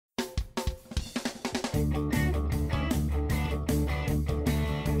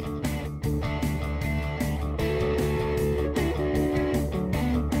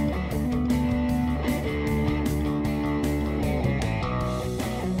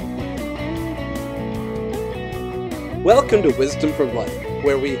Welcome to Wisdom from Life,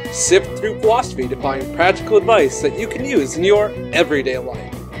 where we sift through philosophy to find practical advice that you can use in your everyday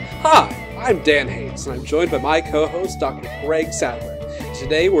life. Hi, I'm Dan Hayes, and I'm joined by my co-host, Dr. Greg Sadler.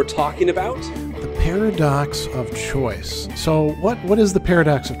 Today we're talking about the paradox of choice. So what is the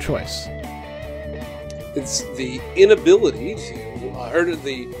paradox of choice? It's the inability to, or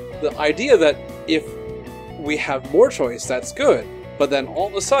the idea that if we have more choice, that's good, but then all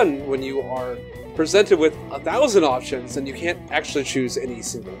of a sudden, when you are presented with 1,000 options, then you can't actually choose any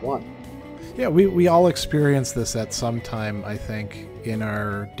single one. Yeah, we all experience this at some time, I think, in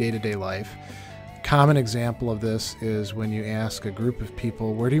our day-to-day life. Common example of this is when you ask a group of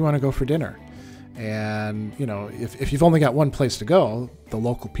people, where do you want to go for dinner? And, you know, if you've only got one place to go, the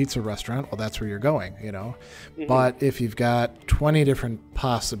local pizza restaurant, well, that's where you're going, you know. Mm-hmm. But if you've got 20 different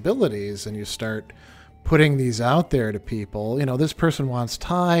possibilities and you start putting these out there to people, you know, this person wants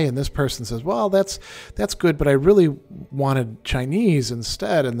Thai and this person says, well, that's good, but I really wanted Chinese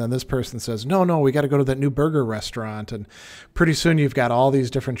instead. And then this person says, no, we got to go to that new burger restaurant. And pretty soon you've got all these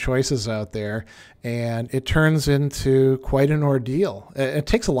different choices out there, and it turns into quite an ordeal. It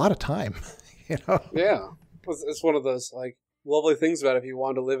takes a lot of time, you know? Yeah. It's one of those, like, lovely things about if you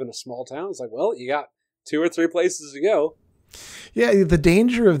want to live in a small town. It's like, well, you got 2 or 3 places to go. Yeah, the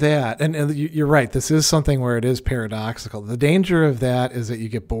danger of that, and you're right, this is something where it is paradoxical. The danger of that is that you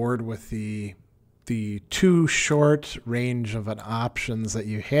get bored with the too short range of an options that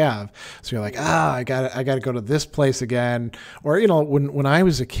you have. So you're like, I got to go to this place again. Or, you know, when I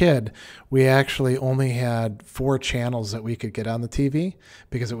was a kid, we actually only had 4 channels that we could get on the TV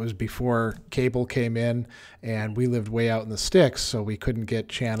because it was before cable came in, and we lived way out in the sticks, so we couldn't get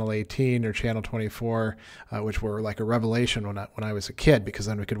channel 18 or channel 24, which were like a revelation when I was a kid, because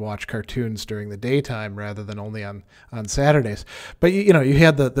then we could watch cartoons during the daytime rather than only on Saturdays. But you know, you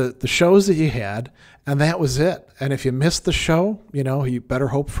had the shows that you had, and that was it. And if you missed the show, you know, you better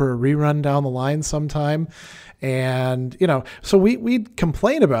hope for a rerun down the line sometime. And, you know, so we'd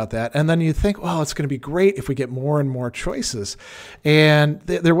complain about that. And then you think, well, it's going to be great if we get more and more choices. And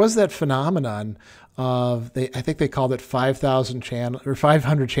there was that phenomenon of, I think they called it 5,000 channel or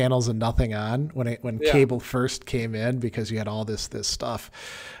 500 channels and nothing on when cable first came in, because you had all this stuff.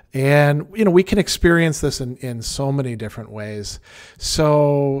 And, you know, we can experience this in so many different ways.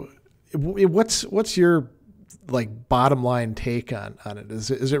 So what's your, like, bottom line take on it? Is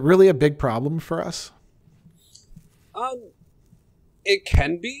it really a big problem for us? It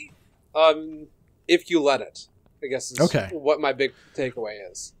can be, if you let it, I guess is what my big takeaway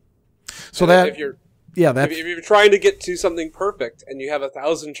is. So and if you're trying to get to something perfect and you have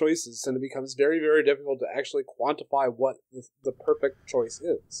 1,000 choices, then it becomes very, very difficult to actually quantify what the perfect choice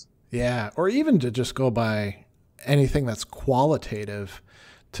is. Yeah. Or even to just go by anything that's qualitative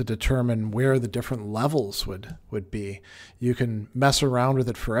to determine where the different levels would be. You can mess around with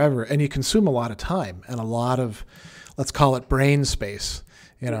it forever, and you consume a lot of time and a lot of, let's call it, brain space,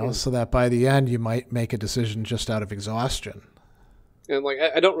 you know, so that by the end you might make a decision just out of exhaustion. And, like,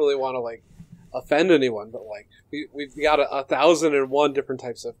 I don't really want to, like, offend anyone, but, like, we've got 1,001 different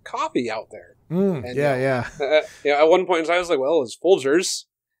types of coffee out there. And, yeah. You know, at one point in time I was like, well, it's Folgers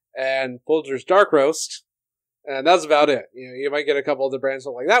and Folgers Dark Roast. And that's about it. You know, you might get a couple of the brands,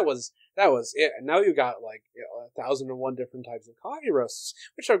 but, like, that was it. And now you've got, like, you know, 1,001 different types of coffee roasts,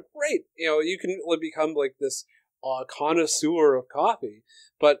 which are great. You know, you can become, like, this connoisseur of coffee.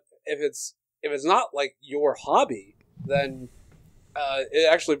 But if it's not, like, your hobby, then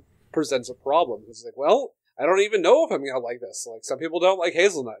it actually presents a problem. It's like, well, I don't even know if I'm gonna like this. Like, some people don't like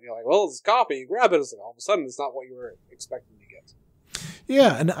hazelnut. You're like, well, it's coffee. You grab it. It's like, all of a sudden, it's not what you were expecting to get.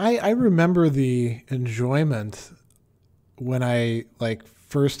 Yeah, and I remember the enjoyment when I, like,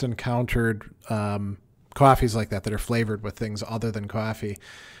 first encountered coffees like that are flavored with things other than coffee.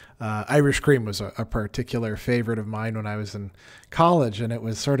 Irish cream was a particular favorite of mine when I was in college, and it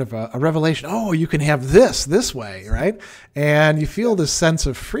was sort of a revelation. Oh, you can have this way, right? And you feel this sense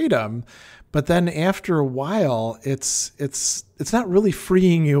of freedom, but then after a while, it's not really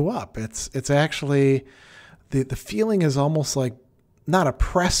freeing you up. It's actually the feeling is almost like, not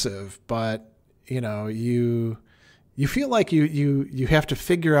oppressive, but, you know, you feel like you have to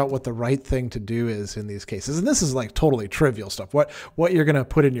figure out what the right thing to do is in these cases. And this is, like, totally trivial stuff. What you're going to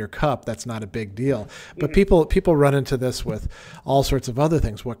put in your cup, that's not a big deal. But people run into this with all sorts of other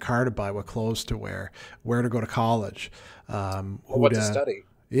things: what car to buy, what clothes to wear, where to go to college, what to study.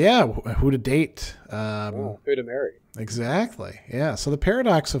 Yeah, who to date, who to marry. Exactly. Yeah. So the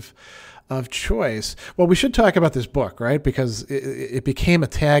paradox of choice. Well, we should talk about this book, right? Because it became a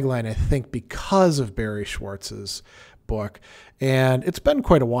tagline, I think, because of Barry Schwartz's book. And it's been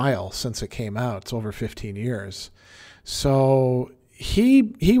quite a while since it came out. It's over 15 years. So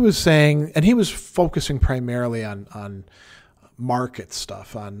he was saying, and he was focusing primarily on market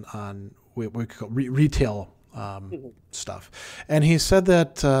stuff, on what we call retail stuff. And he said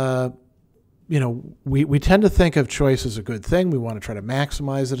that, we tend to think of choice as a good thing. We want to try to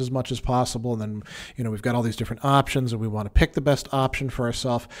maximize it as much as possible. And then, we've got all these different options and we want to pick the best option for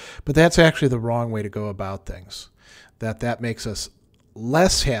ourselves. But that's actually the wrong way to go about things. That makes us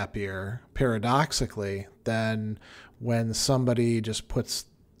less happier, paradoxically, than when somebody just puts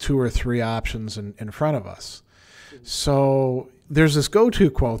 2 or 3 options in front of us. So there's this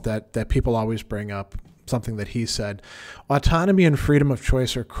go-to quote that people always bring up, something that he said: autonomy and freedom of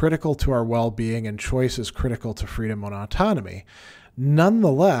choice are critical to our well-being, and choice is critical to freedom and autonomy.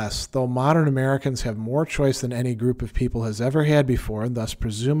 Nonetheless, though modern Americans have more choice than any group of people has ever had before, and thus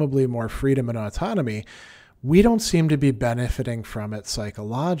presumably more freedom and autonomy, we don't seem to be benefiting from it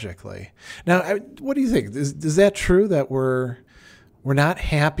psychologically. Now, what do you think? Is that true, that we're not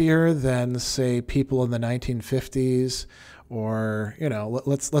happier than, say, people in the 1950s? Or,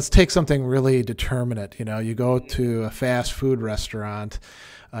 let's take something really determinate. You go to a fast food restaurant.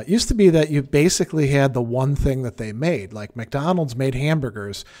 It used to be that you basically had the one thing that they made. Like McDonald's made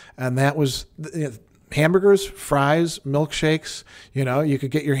hamburgers, and that was hamburgers, fries, milkshakes. You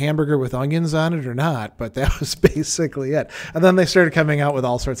could get your hamburger with onions on it or not, but that was basically it. And then they started coming out with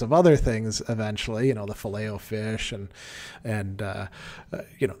all sorts of other things eventually, the Filet-O-Fish and the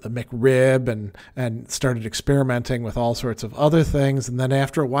McRib, and started experimenting with all sorts of other things. And then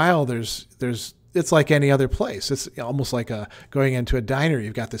after a while, it's like any other place. It's almost like going into a diner.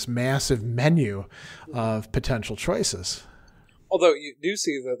 You've got this massive menu of potential choices. Although you do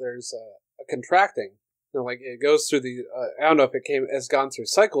see that there's a contracting. Like it goes through the, I don't know if has gone through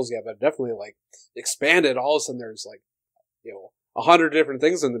cycles yet, but definitely like expanded. All of a sudden there's 100 different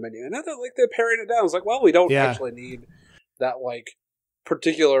things in the menu. And then they're paring it down. It's like, well, we don't actually need that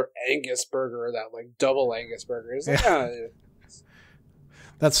particular Angus burger or that double Angus burger. It's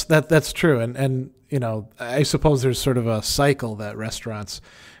That's true. And I suppose there's sort of a cycle that restaurants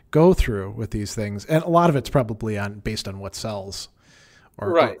go through with these things. And a lot of it's probably based on what sells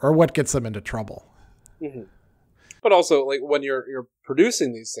or what gets them into trouble. Mm-hmm. But also, when you're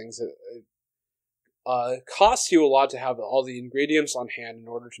producing these things, it costs you a lot to have all the ingredients on hand in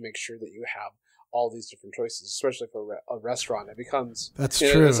order to make sure that you have all these different choices, especially for a restaurant. It becomes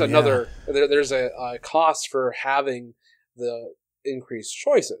true. It's another. Yeah. There's a cost for having the increased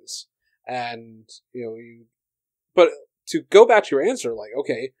choices, and But to go back to your answer,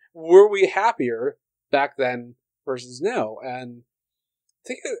 okay, were we happier back then versus now? And I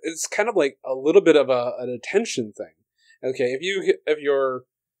think it's kind of a little bit of an attention thing. Okay, if you're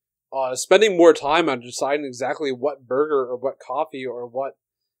spending more time on deciding exactly what burger or what coffee or what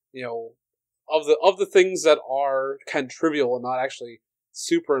of the things that are kind of trivial and not actually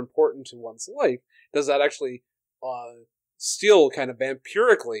super important to one's life, does that actually steal kind of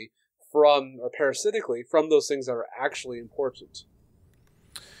vampirically from, or parasitically, from those things that are actually important?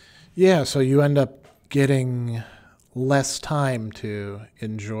 Yeah, so you end up getting less time to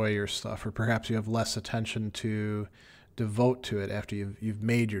enjoy your stuff, or perhaps you have less attention to devote to it after you've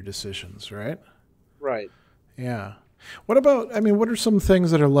made your decisions, right? Right. Yeah. What are some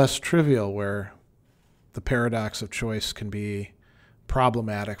things that are less trivial where the paradox of choice can be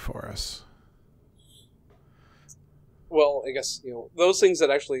problematic for us? Well, I guess, those things that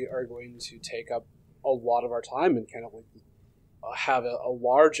actually are going to take up a lot of our time and kind of have a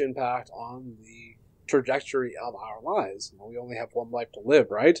large impact on the trajectory of our lives. We only have one life to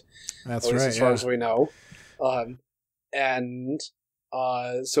live, right? That's at least right. as far as we know.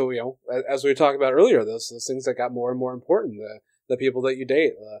 So, as we talked about earlier, those things that got more and more important, the people that you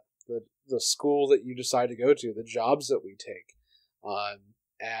date, the school that you decide to go to, the jobs that we take,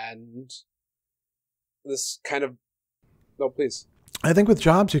 and this kind of, no, please. I think with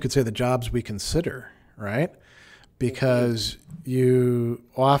jobs, you could say the jobs we consider, right? Because you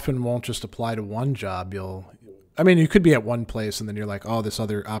often won't just apply to one job. You could be at one place and then you're like, oh, this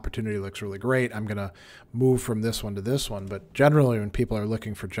other opportunity looks really great. I'm going to move from this one to this one. But generally, when people are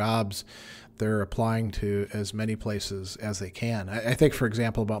looking for jobs, they're applying to as many places as they can. I think, for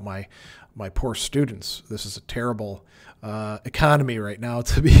example, about my poor students. This is a terrible economy right now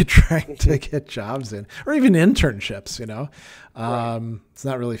to be trying to get jobs in, or even internships, Right. It's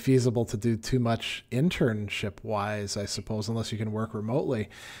not really feasible to do too much internship-wise, I suppose, unless you can work remotely.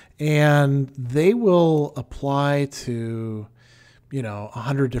 And they will apply to,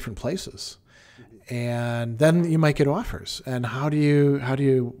 100 different places. And then you might get offers. And how do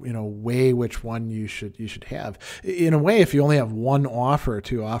you weigh which one you should have? In a way, if you only have one offer or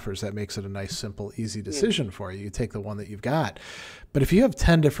two offers, that makes it a nice, simple, easy decision for you. You take the one that you've got. But if you have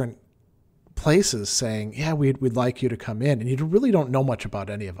 10 different places saying, yeah, we'd like you to come in, and you really don't know much about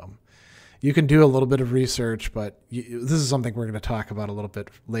any of them, you can do a little bit of research, but this is something we're going to talk about a little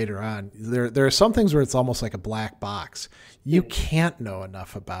bit later on. There are some things where it's almost like a black box. You can't know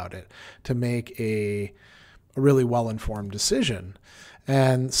enough about it to make a really well-informed decision.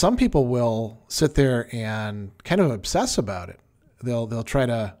 And some people will sit there and kind of obsess about it. They'll try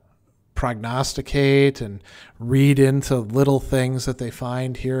to prognosticate and read into little things that they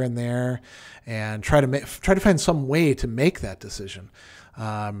find here and there, and try to find some way to make that decision.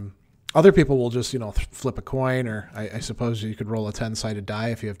 Other people will just, flip a coin, or I suppose you could roll a 10-sided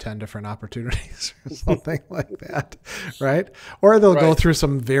die if you have 10 different opportunities or something like that, right? Or they'll go through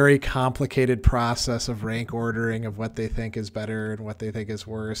some very complicated process of rank ordering of what they think is better and what they think is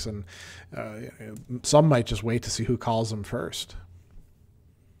worse, and some might just wait to see who calls them first.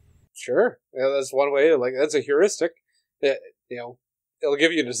 Sure. Yeah, that's one way. That's a heuristic that, it'll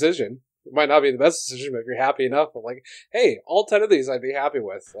give you a decision. It might not be the best decision, but if you're happy enough, hey, all 10 of these I'd be happy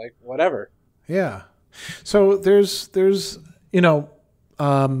with, whatever. Yeah. So there's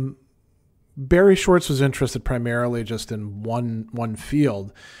Barry Schwartz was interested primarily just in one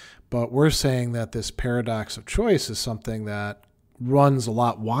field, but we're saying that this paradox of choice is something that runs a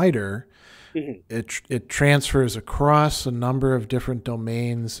lot wider. Mm-hmm. It transfers across a number of different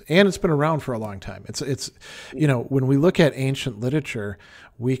domains, and it's been around for a long time. It's when we look at ancient literature,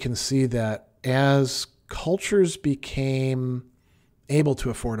 we can see that as cultures became able to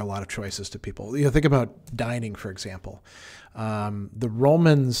afford a lot of choices to people, think about dining, for example. The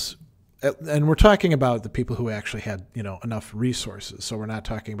Romans, and we're talking about the people who actually had enough resources. So we're not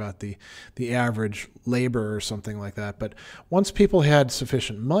talking about the average laborer or something like that. But once people had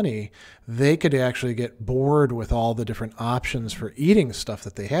sufficient money, they could actually get bored with all the different options for eating stuff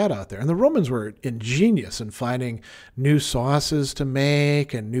that they had out there. And the Romans were ingenious in finding new sauces to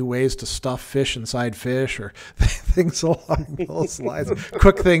make and new ways to stuff fish inside fish, or things along those lines.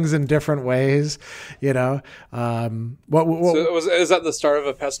 Cook things in different ways, So is that the start of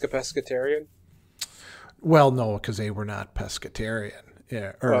a pescatarian? Well, no, because they were not pescatarian.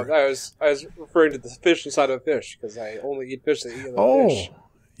 Yeah. I was referring to the fish inside of a fish, because I only eat fish that eat other fish.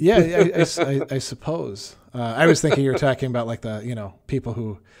 Yeah, I suppose. I was thinking you were talking about people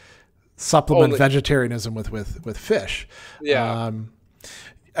who supplement vegetarianism with fish. Yeah.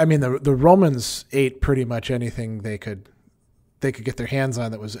 The Romans ate pretty much anything they could get their hands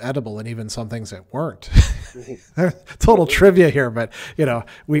on that was edible, and even some things that weren't. Total trivia here, but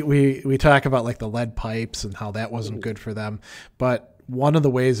we talk about the lead pipes and how that wasn't good for them. But one of the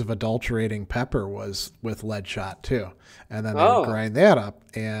ways of adulterating pepper was with lead shot too, and then they would grind that up,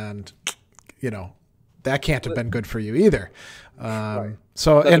 and that can't have been good for you either. Right.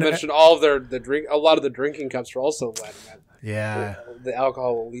 So, and mention all of the drink. A lot of the drinking cups were also lead in it. Yeah, the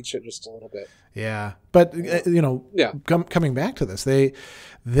alcohol will leach it just a little bit. Yeah, but coming back to this,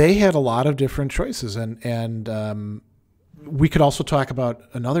 they had a lot of different choices, and we could also talk about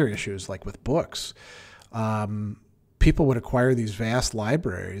another issues like with books. People would acquire these vast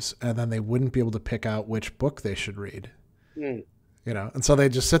libraries, and then they wouldn't be able to pick out which book they should read. And so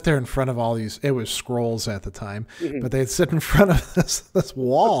they'd just sit there in front of all these, it was scrolls at the time, but they'd sit in front of this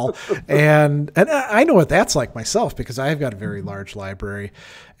wall. and I know what that's like myself, because I've got a very large library.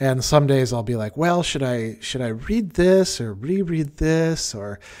 And some days I'll be like, well, should I read this or reread this?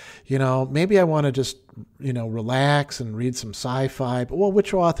 Or, maybe I want to just, relax and read some sci-fi, but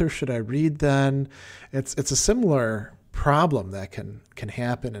which author should I read then? It's a similar problem that can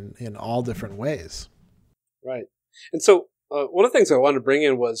happen in all different ways. Right. And so, one of the things I wanted to bring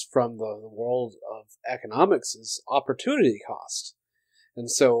in was from the world of economics is opportunity cost. And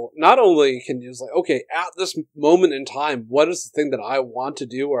so not only can you okay, at this moment in time, what is the thing that I want to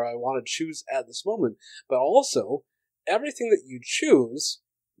do or I want to choose at this moment? But also, everything that you choose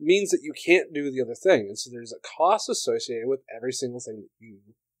means that you can't do the other thing. And so there's a cost associated with every single thing that you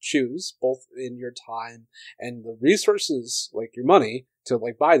choose, both in your time and the resources, like your money, to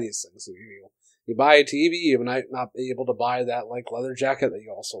buy these things. So you buy a TV, you might not be able to buy that leather jacket that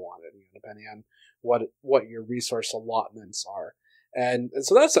you also wanted, depending on what your resource allotments are. And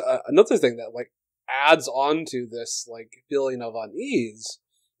so that's another thing that adds on to this feeling of unease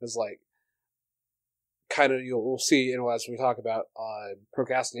is kind of you'll see as we talk about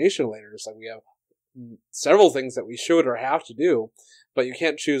procrastination later. It's we have several things that we should or have to do, but you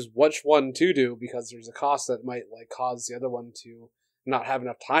can't choose which one to do because there's a cost that might cause the other one to not have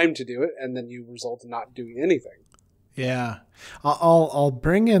enough time to do it, and then you result in not doing anything. Yeah. I'll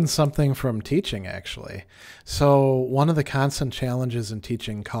bring in something from teaching, actually. So one of the constant challenges in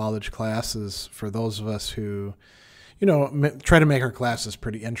teaching college classes for those of us who, try to make our classes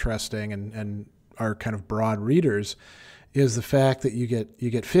pretty interesting and are kind of broad readers is the fact that you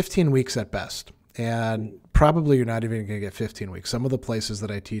get 15 weeks at best. And probably you're not even going to get 15 weeks. Some of the places that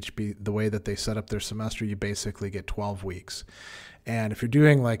I teach, the way that they set up their semester, you basically get 12 weeks. And if you're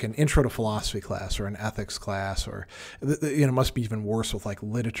doing like an intro to philosophy class or an ethics class, or it must be even worse with like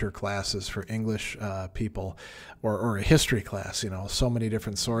literature classes for English people, or a history class, so many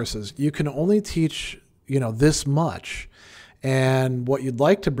different sources, you can only teach, this much. And what you'd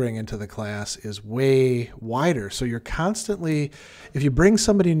like to bring into the class is way wider. So you're constantly, if you bring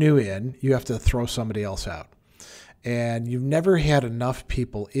somebody new in, you have to throw somebody else out. And you've never had enough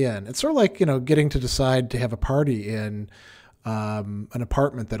people in. It's sort of like, getting to decide to have a party in an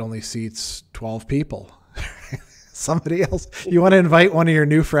apartment that only seats 12 people. Somebody else, you want to invite one of your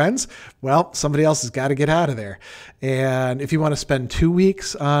new friends? Well, somebody else has got to get out of there. And if you want to spend 2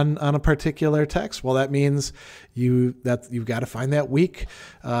 weeks on a particular text, well, that means you've got to find that week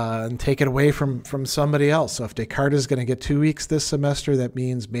and take it away from somebody else. So if Descartes is going to get 2 weeks this semester, that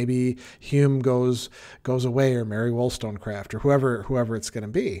means maybe Hume goes away, or Mary Wollstonecraft, or whoever it's going to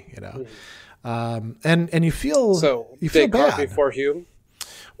be, and you feel Descartes bad before Hume.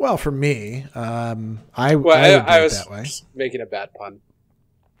 Well, for me, I was that way. Making a bad pun.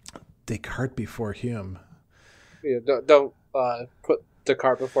 Descartes before Hume. Yeah, don't put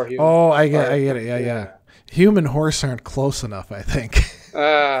Descartes before Hume. Oh, I get it. Yeah. Hume and horse aren't close enough, I think,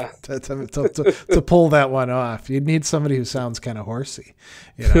 to pull that one off. You'd need somebody who sounds kind of horsey,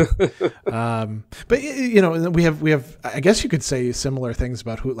 But we have. I guess you could say similar things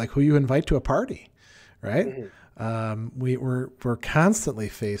about who you invite to a party, right? Mm-hmm. We're constantly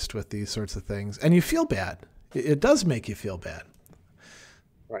faced with these sorts of things, and you feel bad. It does make you feel bad.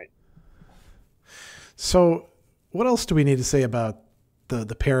 Right. So what else do we need to say about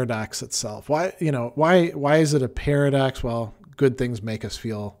the paradox itself? Why is it a paradox? Well, good things make us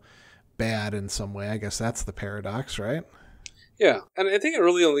feel bad in some way. I guess that's the paradox, right? Yeah. And I think it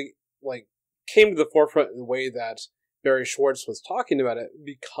really only came to the forefront in the way that Barry Schwartz was talking about it,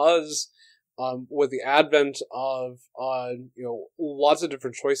 because with the advent of lots of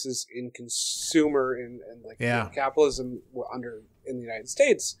different choices in consumer and capitalism in the United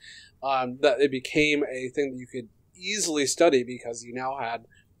States, that it became a thing that you could easily study, because you now had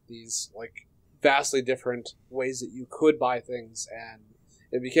these vastly different ways that you could buy things, and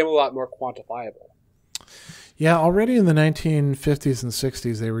it became a lot more quantifiable. Yeah, already in the 1950s and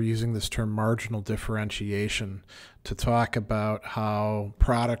 60s, they were using this term marginal differentiation to talk about how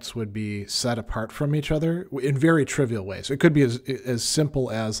products would be set apart from each other in very trivial ways. It could be as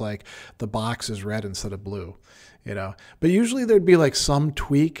simple as the box is red instead of blue, But usually there'd be some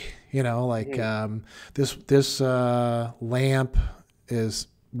tweak, this lamp is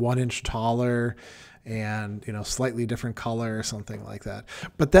 1 inch taller and slightly different color or something like that.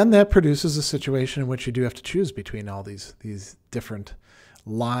 But then that produces a situation in which you do have to choose between all these different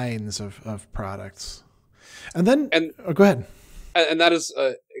lines of products. And then go ahead. And that is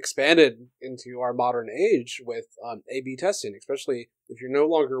expanded into our modern age with A/B testing, especially if you're no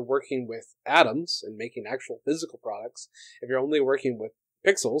longer working with atoms and making actual physical products. If you're only working with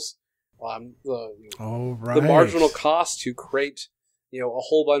pixels, the marginal cost to create a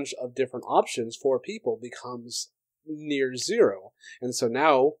whole bunch of different options for people becomes near zero. And so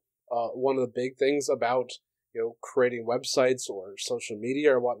now one of the big things about creating websites or social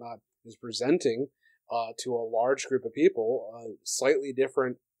media or whatnot is presenting to a large group of people slightly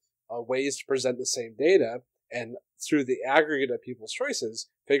different ways to present the same data, and through the aggregate of people's choices,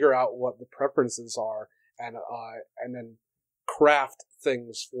 figure out what the preferences are, and then craft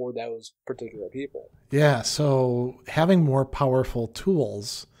things for those particular people. Yeah, so having more powerful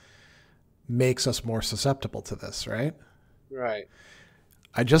tools makes us more susceptible to this, right? Right.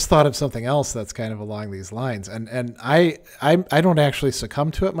 I just thought of something else that's kind of along these lines, and I don't actually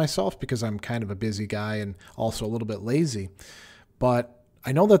succumb to it myself because I'm kind of a busy guy and also a little bit lazy, but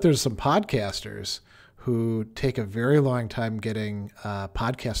I know that there's some podcasters who take a very long time getting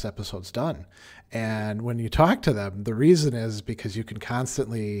podcast episodes done. And when you talk to them, the reason is because you can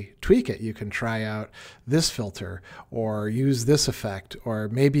constantly tweak it. You can try out this filter or use this effect, or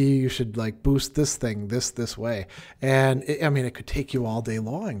maybe you should boost this thing this way. And it could take you all day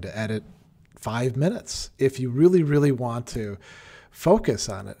long to edit 5 minutes if you really, really want to focus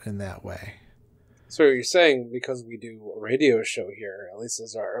on it in that way. So you're saying because we do a radio show here, at least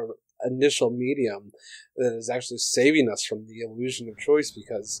as initial medium that is actually saving us from the illusion of choice,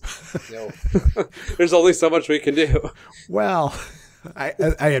 because there's only so much we can do. Well, I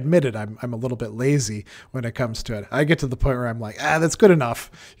admit it. I'm a little bit lazy when it comes to it. I get to the point where I'm like, that's good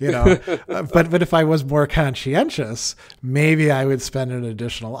enough, but if I was more conscientious, maybe I would spend an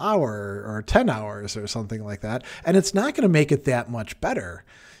additional hour or 10 hours or something like that. And it's not going to make it that much better,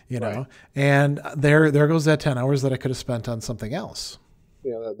 Right. and there goes that 10 hours that I could have spent on something else.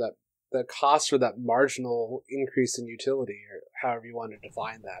 That cost, or that marginal increase in utility, or however you want to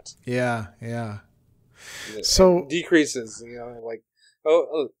define that. Yeah. So decreases,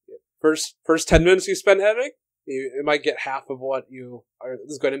 first 10 minutes you spend editing, you might get half of what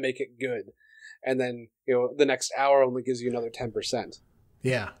is going to make it good. And then, the next hour only gives you another 10%.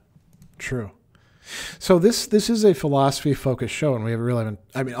 Yeah, true. So this is a philosophy-focused show, and we haven't,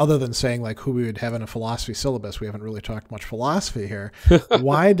 other than saying like who we would have in a philosophy syllabus, we haven't really talked much philosophy here.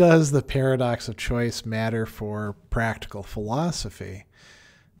 Why does the paradox of choice matter for practical philosophy?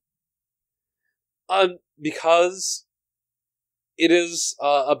 Because it is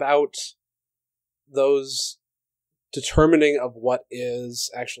about those determining of what is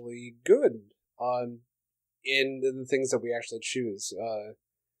actually good in the things that we actually choose.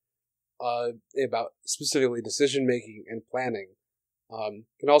 About specifically decision making and planning,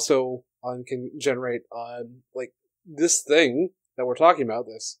 can also can generate like this thing that we're talking about.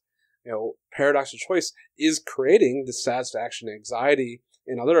 This paradox of choice is creating dissatisfaction, anxiety,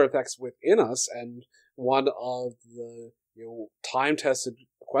 and other effects within us. And one of the time tested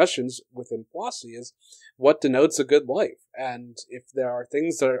questions within philosophy is what denotes a good life, and if there are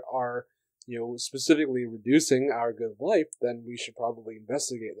things that are specifically reducing our good life, then we should probably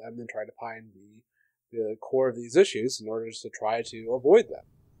investigate them and try to find the core of these issues in order to try to avoid them.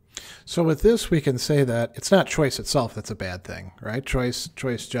 So with this, we can say that it's not choice itself that's a bad thing, right? Choice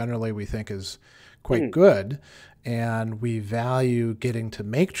generally we think is quite good, and we value getting to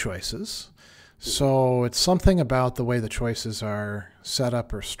make choices. So it's something about the way the choices are set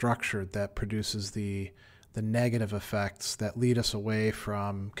up or structured that produces the negative effects that lead us away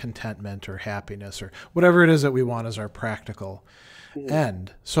from contentment or happiness or whatever it is that we want as our practical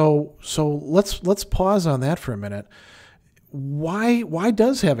end. So let's pause on that for a minute. Why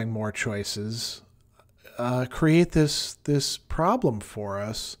does having more choices create this problem for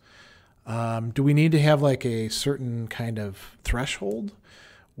us? Do we need to have like a certain kind of threshold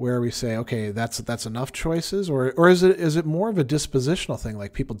where we say, okay, that's enough choices, or is it more of a dispositional thing,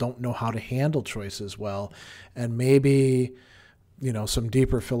 like people don't know how to handle choices well, and maybe some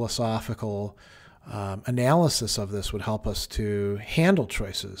deeper philosophical analysis of this would help us to handle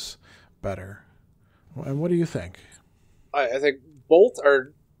choices better? And what do you think? I think both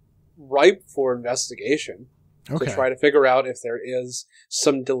are ripe for investigation. Okay. To try to figure out if there is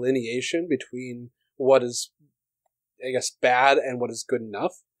some delineation between what is, I guess, bad and what is good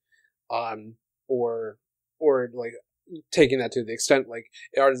enough, or like taking that to the extent like,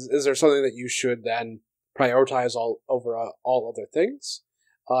 is there something that you should then prioritize over all other things,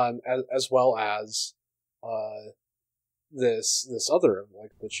 as well as this other,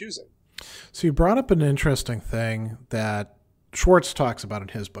 like the choosing. So you brought up an interesting thing that Schwartz talks about in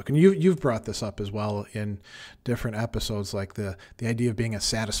his book, and you've brought this up as well in different episodes, like the idea of being a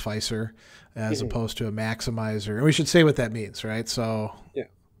satisficer as opposed to a maximizer. And we should say what that means, right? So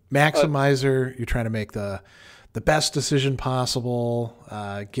maximizer, you're trying to make the best decision possible,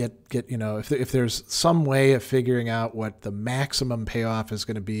 get if there's some way of figuring out what the maximum payoff is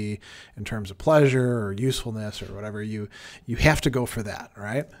going to be in terms of pleasure or usefulness or whatever, you have to go for that,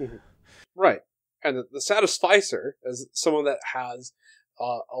 right? Right. And the satisficer is someone that has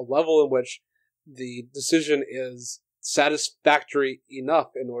a level in which the decision is satisfactory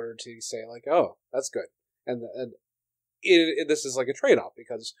enough in order to say, like, oh, that's good. And this is like a trade-off,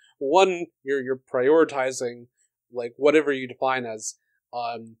 because one, you're prioritizing like whatever you define as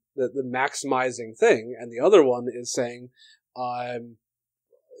the maximizing thing, and the other one is saying,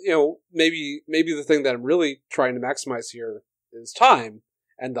 maybe the thing that I'm really trying to maximize here is time,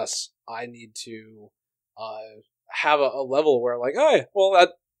 and thus I need to have a level where, like, oh, well,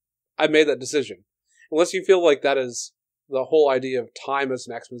 I made that decision. Unless you feel like that is the whole idea of time as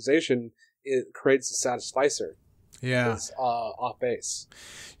maximization, it creates a satisficer. Yeah. It's off base.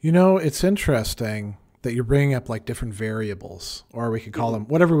 It's interesting that you're bringing up like different variables, or we could call them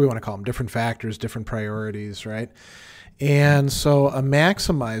whatever we want to call them, different factors, different priorities, right? And so a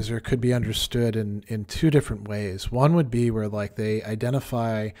maximizer could be understood in two different ways. One would be where like they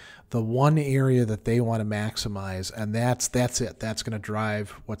identify the one area that they want to maximize, and that's it. That's going to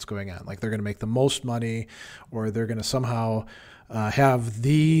drive what's going on. Like they're going to make the most money, or they're going to somehow have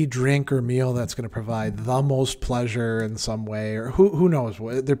the drink or meal that's going to provide the most pleasure in some way, or who knows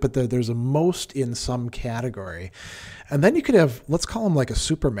what. But there's a most in some category, and then you could have, let's call them like a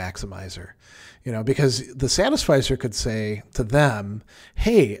super maximizer. Because the satisficer could say to them,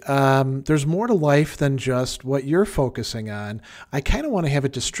 hey, there's more to life than just what you're focusing on. I kind of want to have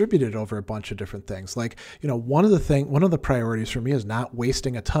it distributed over a bunch of different things. Like, one of the priorities for me is not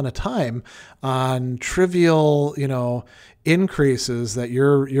wasting a ton of time on trivial, increases that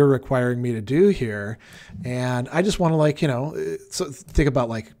you're requiring me to do here. And I just want to so think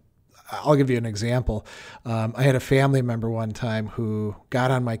about I'll give you an example. I had a family member one time who got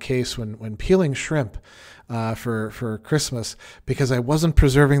on my case when peeling shrimp for Christmas because I wasn't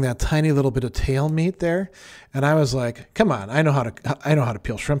preserving that tiny little bit of tail meat there. And I was like, come on, I know how to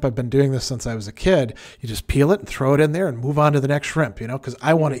peel shrimp. I've been doing this since I was a kid. You just peel it and throw it in there and move on to the next shrimp, because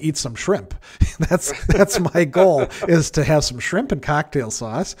I want to eat some shrimp. That's my goal, is to have some shrimp and cocktail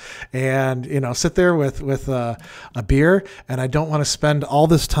sauce and, sit there with a beer. And I don't want to spend all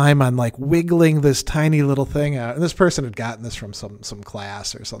this time on wiggling this tiny little thing out. And this person had gotten this from some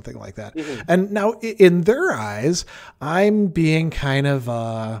class or something like that. Mm-hmm. And now in their eyes, I'm being kind of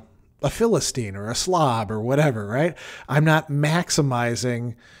a Philistine or a slob or whatever, right? I'm not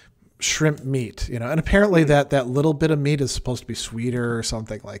maximizing shrimp meat, and apparently that little bit of meat is supposed to be sweeter or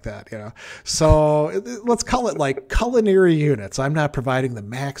something like that, So let's call it culinary units. I'm not providing the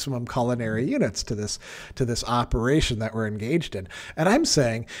maximum culinary units to this operation that we're engaged in. And I'm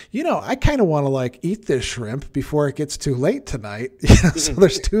saying, I kind of want to eat this shrimp before it gets too late tonight. So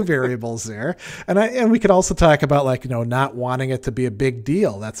there's two variables there. And we could also talk about not wanting it to be a big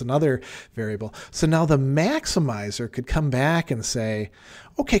deal. That's another variable. So now the maximizer could come back and say,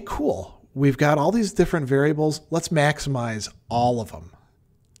 okay, cool. We've got all these different variables. Let's maximize all of them.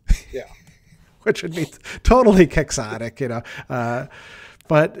 Yeah. Which would be totally quixotic,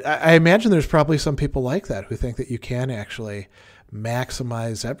 But I imagine there's probably some people like that who think that you can actually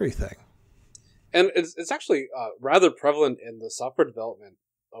maximize everything. And it's actually rather prevalent in the software development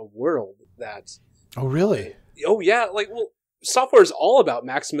world that... Oh, really? Oh, yeah. Software is all about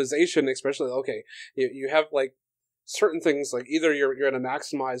maximization, especially, you have certain things, either you're going to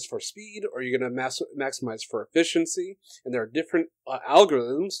maximize for speed or you're going to maximize for efficiency, and there are different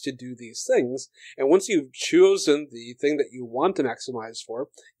algorithms to do these things. And once you've chosen the thing that you want to maximize for,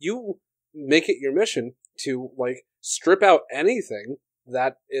 you make it your mission to strip out anything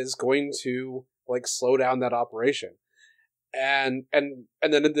that is going to slow down that operation. And then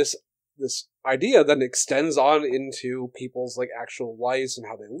this idea then extends on into people's actual lives and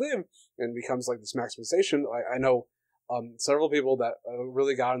how they live, and becomes this maximization. I know several people that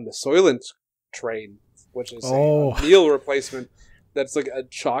really got on the Soylent train, which is a meal replacement that's a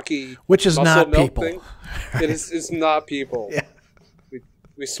chalky, which is muscle not milk people. Thing. It's not people. Yeah.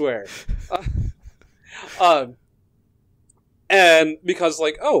 We swear. And because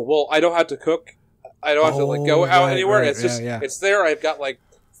I don't have to cook. I don't have to go out anywhere. It's just it's there. I've got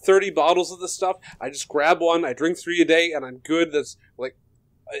 30 bottles of this stuff. I just grab one. I drink 3 a day, and I'm good. That's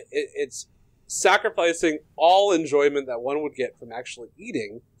it's sacrificing all enjoyment that one would get from actually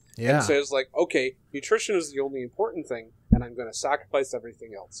eating. Yeah. And so it's okay, nutrition is the only important thing, and I'm going to sacrifice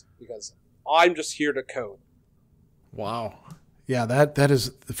everything else because I'm just here to code. Wow. Yeah, that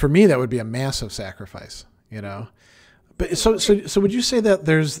is, for me, that would be a massive sacrifice, But so would you say that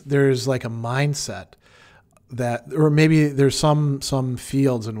there's a mindset that, or maybe there's some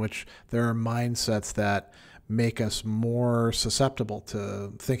fields in which there are mindsets that make us more susceptible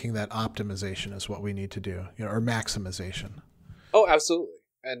to thinking that optimization is what we need to do, or maximization? Oh, absolutely.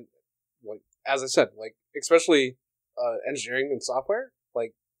 And as I said, especially engineering and software,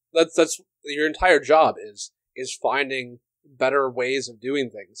 that's your entire job is finding better ways of doing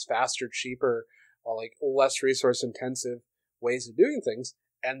things, faster, cheaper, less resource intensive ways of doing things,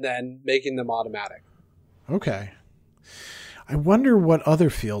 and then making them automatic. Okay. I wonder what other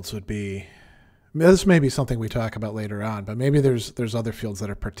fields would be. This may be something we talk about later on, but maybe there's other fields that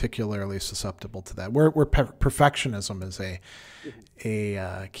are particularly susceptible to that, where perfectionism is a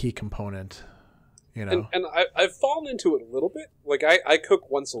key component, And I've fallen into it a little bit. I cook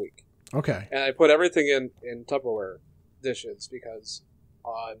once a week. Okay. And I put everything in Tupperware dishes because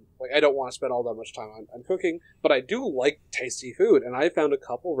I don't want to spend all that much time on cooking, but I do like tasty food, and I found a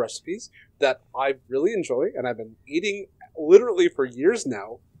couple recipes that I really enjoy, and I've been eating literally for years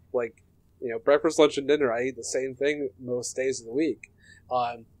now. Breakfast, lunch, and dinner, I eat the same thing most days of the week,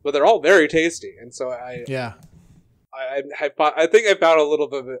 but they're all very tasty, and so I think I found a little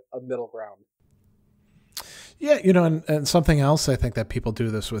bit of a middle ground. Yeah, and something else I think that people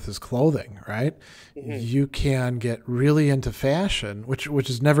do this with is clothing, right? Mm-hmm. You can get really into fashion, which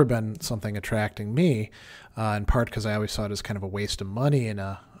has never been something attracting me, in part because I always saw it as kind of a waste of money and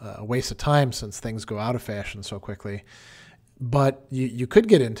a waste of time since things go out of fashion so quickly. But you could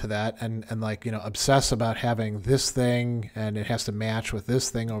get into that and obsess about having this thing and it has to match with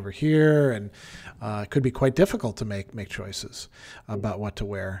this thing over here, and it could be quite difficult to make choices about what to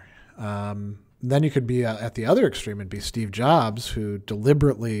wear. Then you could be at the other extreme and be Steve Jobs, who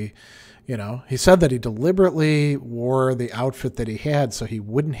deliberately, he said that he deliberately wore the outfit that he had so he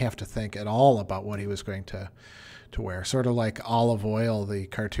wouldn't have to think at all about what he was going to wear. Sort of like Olive Oil, the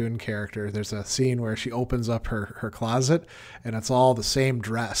cartoon character. There's a scene where she opens up her closet and it's all the same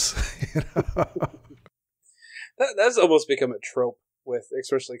dress. That's almost become a trope with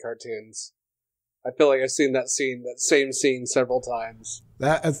especially cartoons. I feel like I've seen that same scene several times.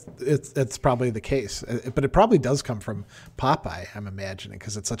 It's probably the case, but it probably does come from Popeye, I'm imagining,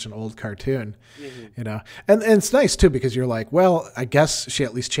 because it's such an old cartoon, And it's nice too because you're like, well, I guess she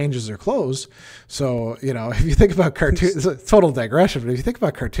at least changes her clothes. So if you think about cartoons, it's a total digression, but if you think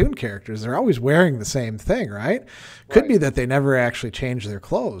about cartoon characters, they're always wearing the same thing, right? Could be that they never actually change their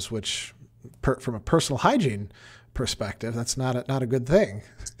clothes, which, from a personal hygiene perspective, that's not a good thing.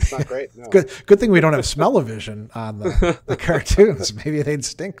 It's not great. No. Good thing we don't have smell-o-vision on the cartoons. Maybe they'd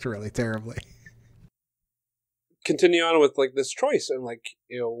stink really terribly. Continue on with this choice and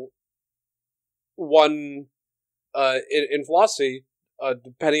one in philosophy,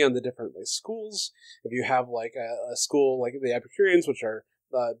 depending on the different schools. If you have a school like the Epicureans, which are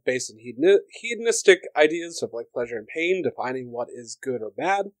based in hedonistic ideas of pleasure and pain, defining what is good or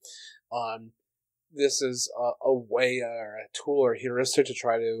bad. This is a way or a tool or heuristic to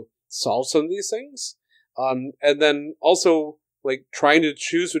try to solve some of these things. And then also trying to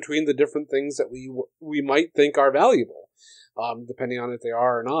choose between the different things that we might think are valuable, depending on if they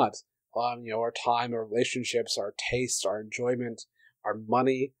are or not. Our time, our relationships, our tastes, our enjoyment, our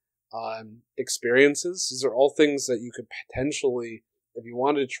money, experiences. These are all things that you could potentially, if you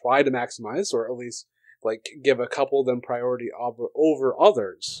wanted to try to maximize, or at least give a couple of them priority over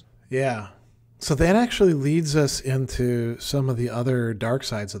others. Yeah. So that actually leads us into some of the other dark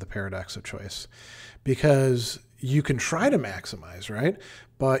sides of the paradox of choice, because you can try to maximize, right?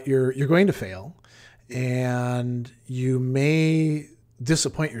 But you're going to fail, and you may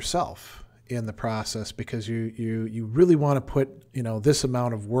disappoint yourself in the process because you really want to put this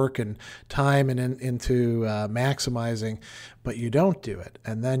amount of work and time into maximizing, but you don't do it,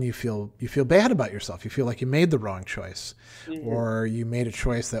 and then you feel bad about yourself. You feel like you made the wrong choice, or you made a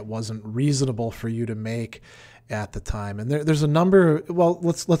choice that wasn't reasonable for you to make at the time. And there's a number. Well,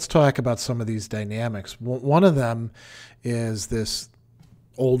 let's talk about some of these dynamics. One of them is this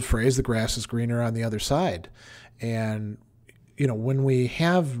old phrase: "The grass is greener on the other side," and when we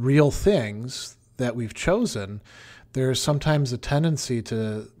have real things that we've chosen, there's sometimes a tendency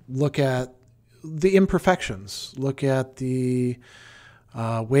to look at the imperfections, look at the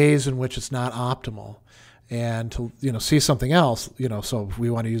ways in which it's not optimal, and to see something else. So if we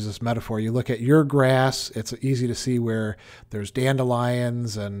want to use this metaphor, you look at your grass, it's easy to see where there's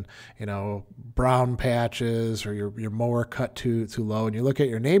dandelions and brown patches, or your mower cut too low, and you look at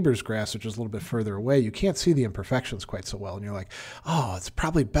your neighbor's grass, which is a little bit further away, you can't see the imperfections quite so well, and you're like, oh, it's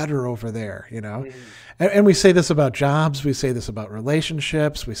probably better over there. And we say this about jobs, we say this about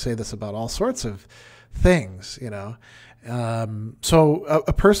relationships, we say this about all sorts of things. So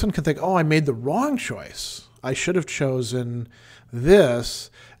a person can think, oh, I made the wrong choice. I should have chosen this,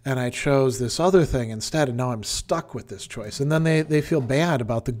 and I chose this other thing instead, and now I'm stuck with this choice. And then they feel bad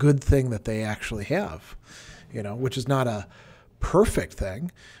about the good thing that they actually have, which is not a perfect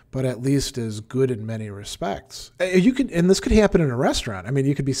thing, but at least is good in many respects. And this could happen in a restaurant. I mean,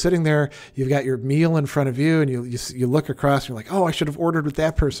 you could be sitting there, you've got your meal in front of you, and you look across, and you're like, oh, I should have ordered what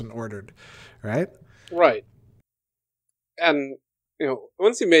that person ordered, right? Right. And,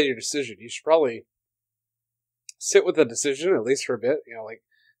 once you made your decision, you should probably sit with the decision, at least for a bit.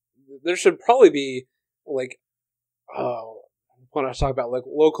 There should probably be, when I talk about,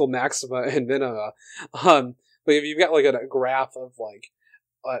 local maxima and minima, but if you've got, a graph of,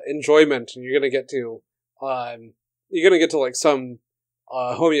 enjoyment, and you're going to get to, some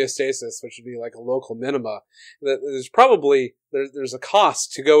homeostasis, which would be, a local minima, there's probably, there's a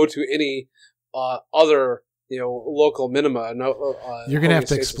cost to go to any other local minima. You're going to have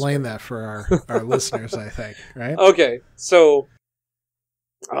to explain that for our listeners, I think, right? Okay. So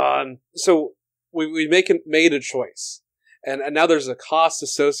we made a choice, and now there's a cost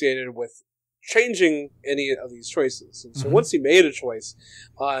associated with changing any of these choices. And so once you made a choice,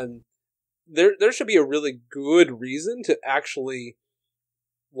 there should be a really good reason to actually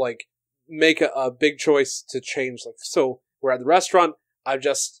like make a big choice to change. Like, so we're at the restaurant. I've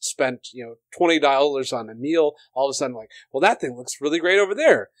just spent, $20 on a meal. All of a sudden, like, well, that thing looks really great over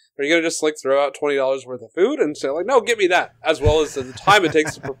there. Are you going to just like throw out $20 worth of food and say like, no, give me that, as well as the time it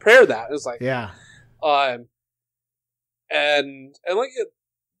takes to prepare that? It's like, yeah. And like,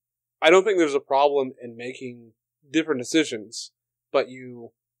 I don't think there's a problem in making different decisions, but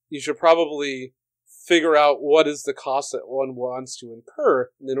you should probably figure out what is the cost that one wants to incur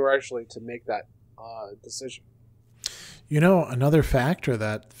in order actually to make that decision. Another factor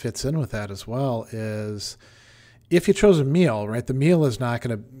that fits in with that as well is if you chose a meal, right? The meal is not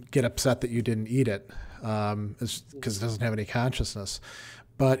going to get upset that you didn't eat it because it doesn't have any consciousness.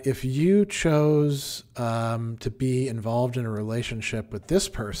 But if you chose to be involved in a relationship with this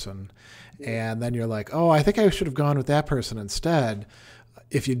person and then you're like, oh, I think I should have gone with that person instead.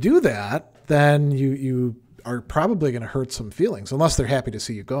 If you do that, then you are probably going to hurt some feelings, unless they're happy to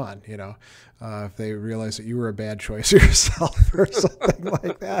see you gone, if they realize that you were a bad choice yourself or something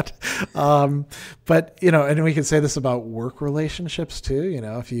like that. But, and we can say this about work relationships too.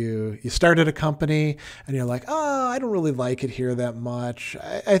 If you started a company and you're like, oh, I don't really like it here that much.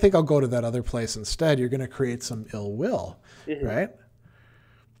 I think I'll go to that other place instead. You're going to create some ill will, right?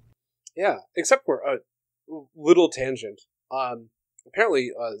 Yeah, except for a little tangent. Apparently,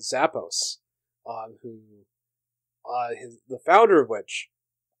 Zappos, the founder of which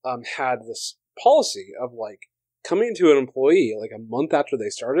had this policy of like coming to an employee like a month after they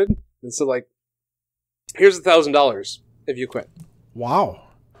started and said like, here's $1,000 if you quit. Wow.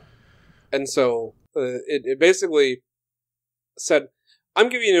 And so it basically said, I'm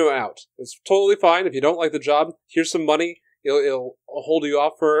giving you an out. It's totally fine if you don't like the job. Here's some money. It'll hold you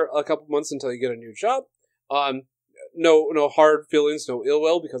off for a couple months until you get a new job. No hard feelings, no ill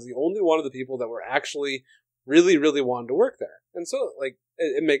will, because the only one of the people that were actually really, really wanted to work there. And so, like,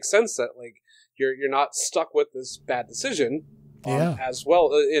 it makes sense that, like, you're not stuck with this bad decision as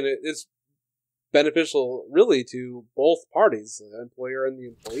well. And it's beneficial, really, to both parties, the employer and the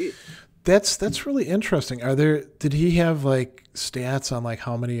employee. That's really interesting. Did he have, like, stats on, like,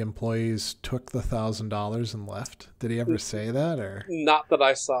 how many employees took the $1,000 and left? Did he ever say that? Or not that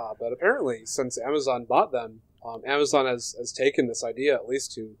I saw, but apparently, since Amazon bought them, Amazon has taken this idea at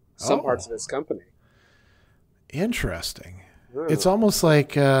least to some parts of its company. Interesting. Yeah. It's almost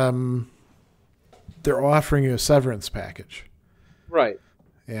like they're offering you a severance package. Right.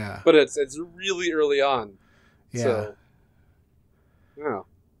 Yeah. But it's really early on. Yeah. So, yeah.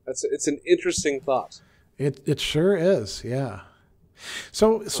 It's an interesting thought. It sure is, yeah.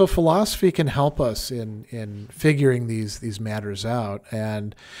 So philosophy can help us in figuring these matters out,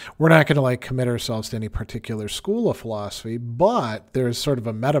 and we're not going to like commit ourselves to any particular school of philosophy, but there's sort of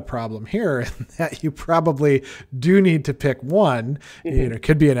a meta problem here in that you probably do need to pick one. Mm-hmm. It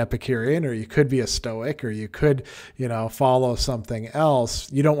could be an Epicurean, or you could be a Stoic, or you could follow something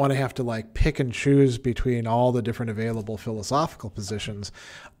else. You don't want to have to like pick and choose between all the different available philosophical positions.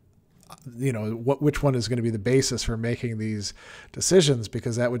 Which one is going to be the basis for making these decisions,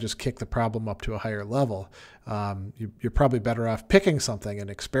 because that would just kick the problem up to a higher level. You're probably better off picking something and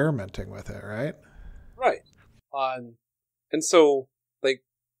experimenting with it, right? Right. And so, like,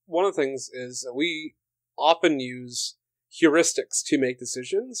 one of the things is that we often use heuristics to make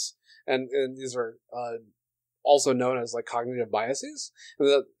decisions, and these are also known as like cognitive biases. And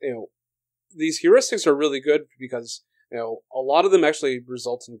that, these heuristics are really good because a lot of them actually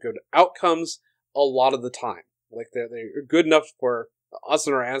result in good outcomes a lot of the time. Like, they're good enough for us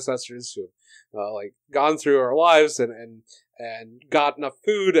and our ancestors who have like gone through our lives and got enough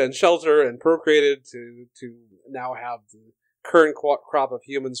food and shelter and procreated to now have the current crop of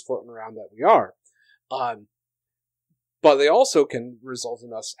humans floating around that we are. But they also can result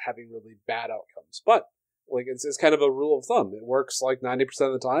in us having really bad outcomes. But like, it's kind of a rule of thumb. It works like 90%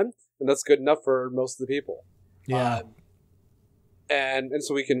 of the time, and that's good enough for most of the people. Yeah. And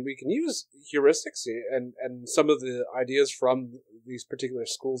so we can use heuristics, and some of the ideas from these particular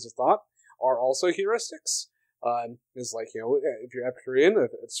schools of thought are also heuristics. It's like, if you're Epicurean,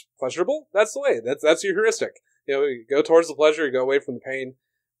 if it's pleasurable, that's the way. That's your heuristic. You go towards the pleasure, you go away from the pain.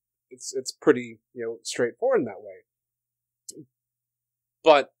 It's pretty straightforward in that way.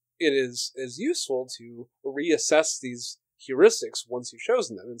 But it is useful to reassess these heuristics once you've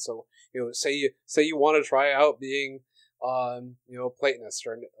chosen them. And so, say you want to try out being a Platonist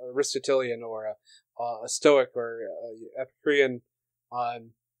or an Aristotelian or a Stoic or Epicurean,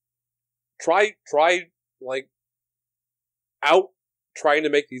 try like out trying to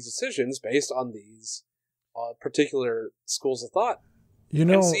make these decisions based on these particular schools of thought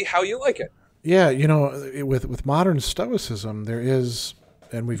and see how you like it. Yeah, with modern Stoicism, there is,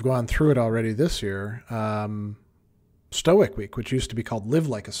 and we've gone through it already this year, Stoic Week, which used to be called Live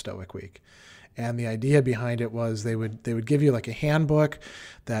Like a Stoic Week. And the idea behind it was they would give you like a handbook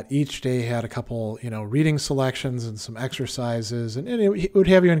that each day had a couple, reading selections and some exercises, and it would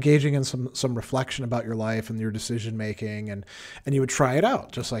have you engaging in some reflection about your life and your decision making, and you would try it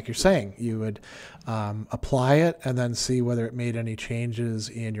out, just like you're saying. You would apply it and then see whether it made any changes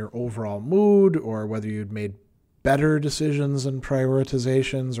in your overall mood, or whether you'd made better decisions and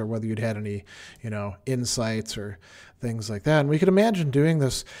prioritizations, or whether you'd had any, insights or things like that. And we could imagine doing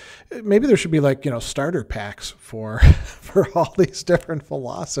this. Maybe there should be like, starter packs for all these different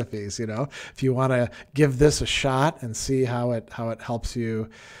philosophies, if you want to give this a shot and see how it helps you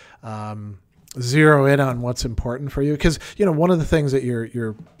zero in on what's important for you. Because, one of the things that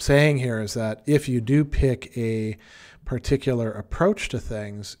you're saying here is that if you do pick a particular approach to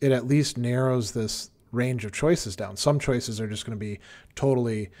things, it at least narrows this range of choices down. Some choices are just going to be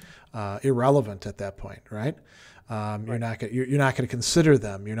totally irrelevant at that point, right? You're not going to consider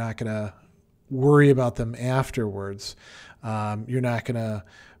them. You're not going to worry about them afterwards. You're not going to,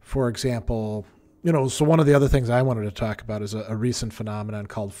 for example, so one of the other things I wanted to talk about is a recent phenomenon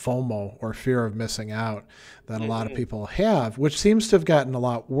called FOMO, or fear of missing out, that a lot of people have, which seems to have gotten a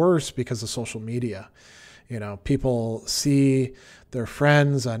lot worse because of social media. People see their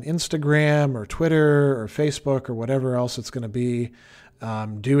friends on Instagram or Twitter or Facebook or whatever else it's going to be,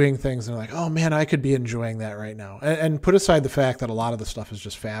 doing things, and they're like, oh man, I could be enjoying that right now. And put aside the fact that a lot of the stuff is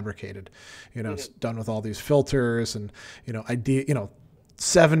just fabricated. It's done with all these filters and,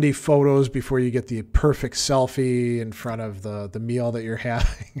 70 photos before you get the perfect selfie in front of the meal that you're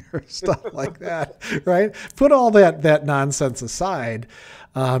having or stuff like that, right? Put all that nonsense aside.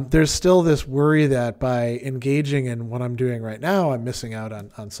 There's still this worry that by engaging in what I'm doing right now, I'm missing out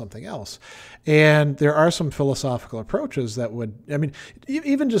on something else. And there are some philosophical approaches that would,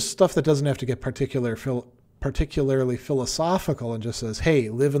 even just stuff that doesn't have to get particularly philosophical and just says, hey,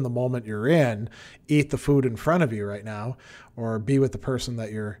 live in the moment you're in, eat the food in front of you right now, or be with the person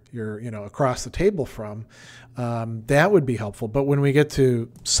that you're across the table from. That would be helpful. But when we get to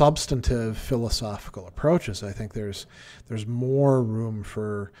substantive philosophical approaches, I think there's more room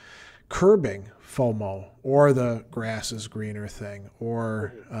for curbing FOMO, or the grass is greener thing,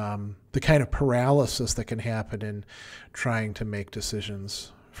 or the kind of paralysis that can happen in trying to make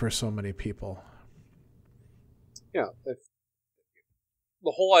decisions for so many people. Yeah, if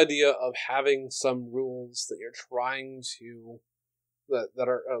the whole idea of having some rules that you're trying to that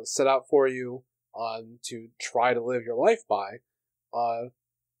are set out for you to try to live your life by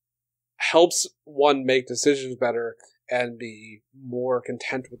helps one make decisions better and be more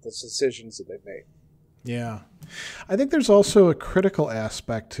content with the decisions that they've made. Yeah, I think there's also a critical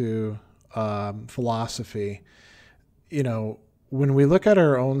aspect to philosophy. When we look at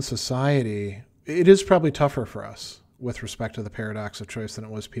our own society, it is probably tougher for us with respect to the paradox of choice than it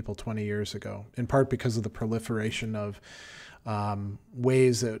was people 20 years ago, in part because of the proliferation of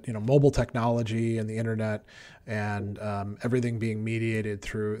ways that, mobile technology and the internet and everything being mediated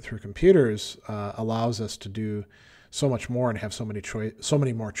through computers allows us to do so much more and have so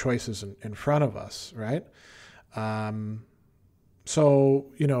many more choices in front of us, right? So,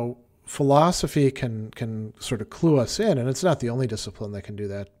 philosophy can sort of clue us in, and it's not the only discipline that can do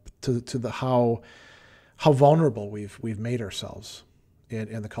that, to the how vulnerable we've made ourselves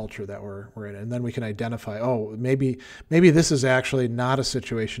in the culture that we're in. And then we can identify, maybe this is actually not a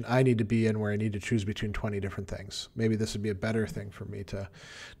situation I need to be in where I need to choose between 20 different things. Maybe this would be a better thing for me to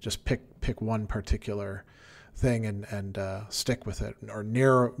just pick one particular thing and stick with it, or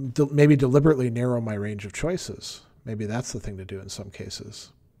maybe deliberately narrow my range of choices. Maybe that's the thing to do in some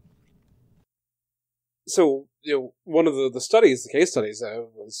cases. So, one of the studies, the case studies that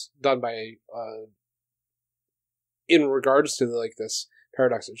was done by, in regards to this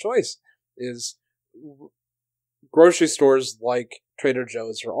paradox of choice, is grocery stores like Trader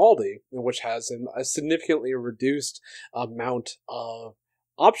Joe's or Aldi, which has a significantly reduced amount of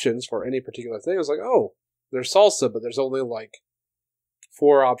options for any particular thing. It was like, there's salsa, but there's only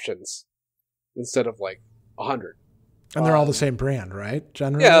 4 options instead of 100. And they're all the same brand, right?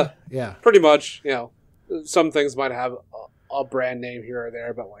 Generally? Yeah. Pretty much, some things might have a brand name here or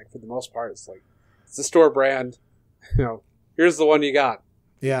there, but for the most part, it's it's a store brand. Here's the one you got.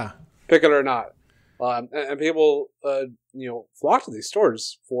 Yeah. Pick it or not. And people, flock to these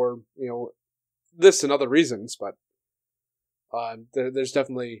stores for, this and other reasons, but there's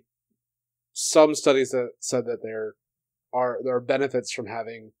definitely some studies that said that there are benefits from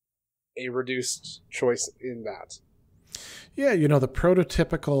having a reduced choice in that. Yeah, the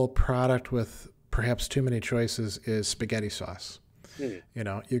prototypical product with perhaps too many choices is spaghetti sauce.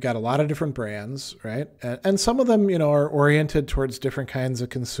 You've got a lot of different brands, right? And some of them, are oriented towards different kinds of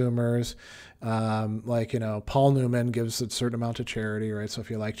consumers. Paul Newman gives a certain amount to charity, right? So if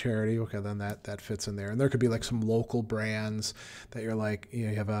you like charity, okay, then that fits in there. And there could be like some local brands that you're like, you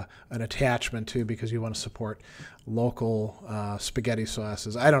have an attachment to because you want to support local spaghetti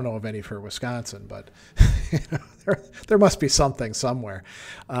sauces. I don't know of any for Wisconsin, but there must be something somewhere.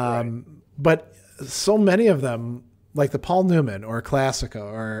 Right. But so many of them, like the Paul Newman or Classico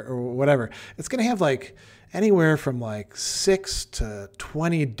or whatever, it's going to have like anywhere from like 6 to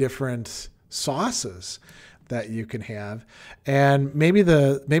 20 different sauces that you can have. And maybe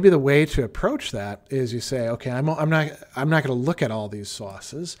the way to approach that is you say, okay, I'm not going to look at all these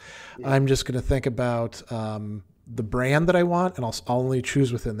sauces. Yeah. I'm just going to think about the brand that I want, and I'll only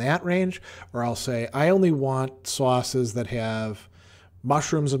choose within that range. Or I'll say, I only want sauces that have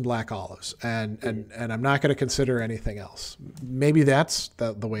mushrooms and black olives, and I'm not going to consider anything else. Maybe that's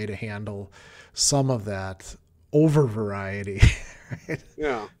the way to handle some of that over variety. Right?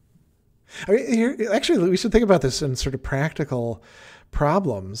 Yeah. I mean, actually, we should think about this in sort of practical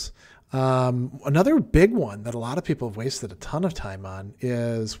problems. Another big one that a lot of people have wasted a ton of time on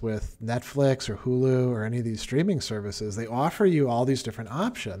is with Netflix or Hulu or any of these streaming services. They offer you all these different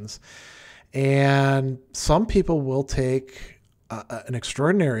options, and some people will take an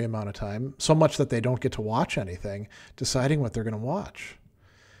extraordinary amount of time, so much that they don't get to watch anything, deciding what they're going to watch.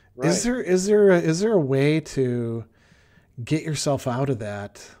 Right. Is there a way to get yourself out of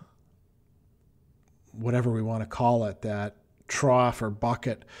that, whatever we want to call it, that trough or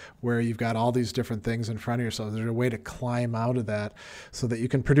bucket where you've got all these different things in front of yourself? Is there a way to climb out of that so that you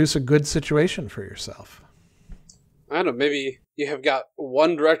can produce a good situation for yourself? I don't know, maybe you have got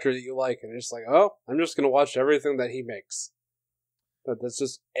one director that you like and you're just like, oh, I'm just going to watch everything that he makes. But that's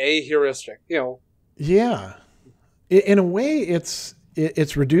just a heuristic, Yeah. In a way, it's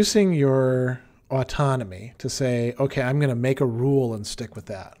reducing your autonomy to say, okay, I'm going to make a rule and stick with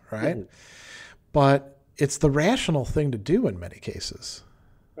that, right? Mm-hmm. But it's the rational thing to do in many cases.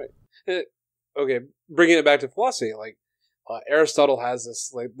 Right. Okay, bringing it back to philosophy, like Aristotle has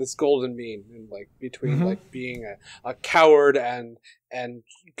this golden mean, and between mm-hmm. Being a coward and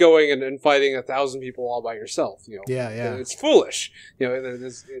going and fighting 1,000 people all by yourself. Yeah. It's foolish.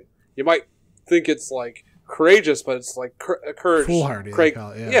 You might think it's courageous, but it's courage. Foolhardy.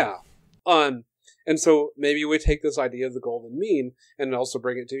 Yeah. And so maybe we take this idea of the golden mean and also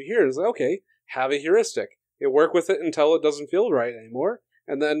bring it to here. It's okay, have a heuristic. You work with it until it doesn't feel right anymore,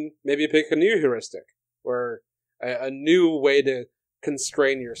 and then maybe pick a new heuristic or a new way to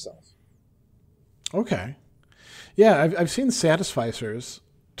constrain yourself. Okay. Yeah, I've seen satisficers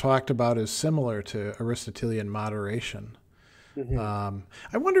talked about as similar to Aristotelian moderation. Mm-hmm.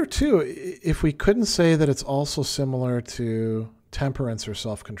 I wonder, too, if we couldn't say that it's also similar to temperance or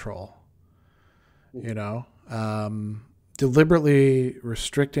self-control. Mm-hmm. Deliberately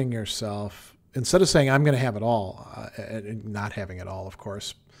restricting yourself, instead of saying, I'm going to have it all, and not having it all, of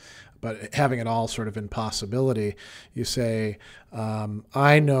course, but having it all sort of in possibility, you say,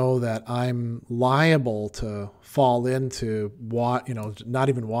 I know that I'm liable to fall into not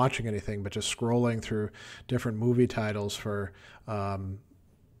even watching anything, but just scrolling through different movie titles for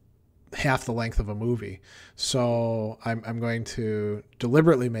half the length of a movie. So I'm going to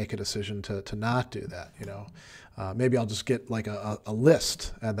deliberately make a decision to not do that. Maybe I'll just get a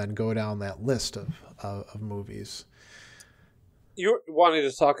list and then go down that list of movies. You're wanting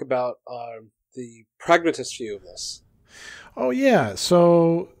to talk about the pragmatist view of this. Oh, yeah.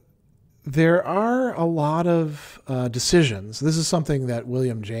 So there are a lot of decisions. This is something that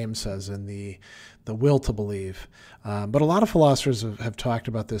William James says in the Will to Believe. But a lot of philosophers have talked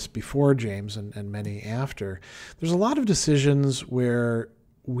about this before James and many after. There's a lot of decisions where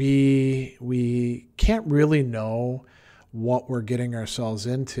we can't really know what we're getting ourselves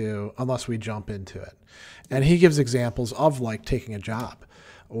into unless we jump into it. And he gives examples of taking a job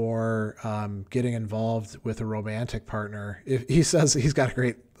or getting involved with a romantic partner. He says he's got a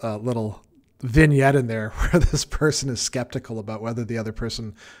great little vignette in there where this person is skeptical about whether the other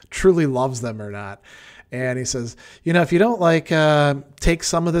person truly loves them or not. And he says, if you don't take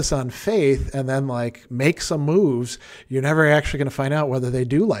some of this on faith and then make some moves, you're never actually going to find out whether they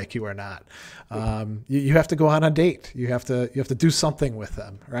do like you or not. You have to go on a date. You have to do something with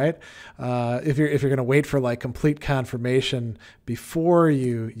them, right? If you're going to wait for complete confirmation before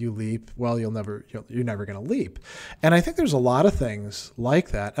you leap, well, you're never going to leap. And I think there's a lot of things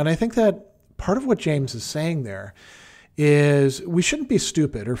like that. And I think that part of what James is saying there is we shouldn't be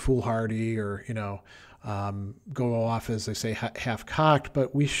stupid or foolhardy or go off, as they say, half-cocked,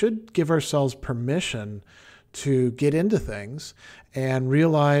 but we should give ourselves permission to get into things and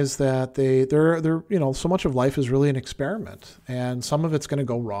realize that they're so much of life is really an experiment, and some of it's going to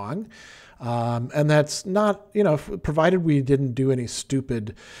go wrong. And that's not, provided we didn't do any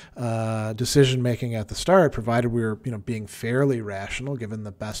stupid decision making at the start, provided we were, being fairly rational given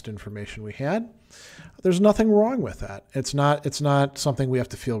the best information we had, there's nothing wrong with that. It's not something we have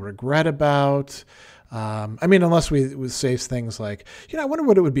to feel regret about. Unless we would say things like, I wonder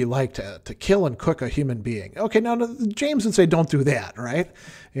what it would be like to kill and cook a human being. Okay, now James would say, don't do that, right?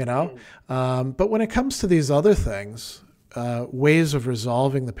 But when it comes to these other things, ways of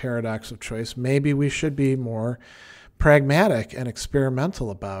resolving the paradox of choice, maybe we should be more pragmatic and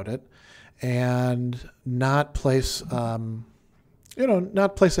experimental about it, and not place a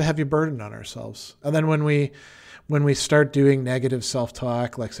heavy burden on ourselves. And then when we start doing negative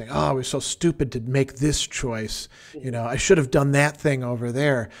self-talk, like saying, oh, we're so stupid to make this choice, I should have done that thing over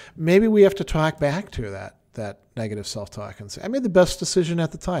there, maybe we have to talk back to that negative self-talk and say, I made the best decision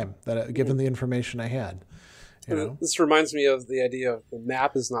at the time, given the information I had. This reminds me of the idea of the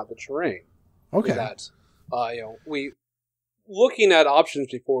map is not the terrain. Okay. That, we looking at options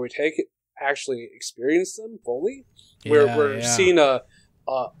before we actually experience them fully. We're seeing a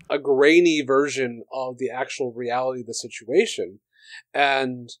grainy version of the actual reality of the situation,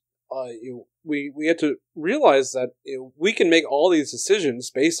 and we have to realize that we can make all these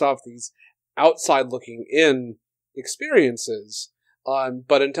decisions based off these outside looking in experiences.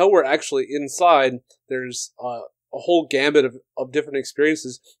 But until we're actually inside, there's a whole gambit of different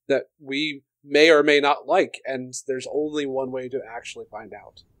experiences that we may or may not like, and there's only one way to actually find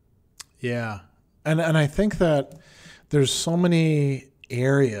out. Yeah, and I think that there's so many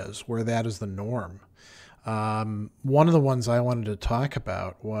areas where that is the norm. One of the ones I wanted to talk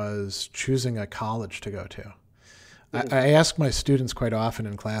about was choosing a college to go to. I ask my students quite often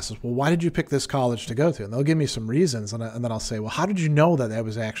in classes, well, why did you pick this college to go to? And they'll give me some reasons, and then I'll say, well, how did you know that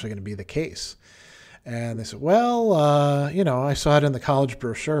was actually going to be the case? And they said, well, I saw it in the college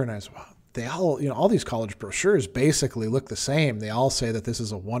brochure, and I said, well, they all, all these college brochures basically look the same. They all say that this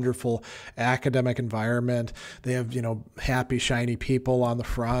is a wonderful academic environment. They have, happy, shiny people on the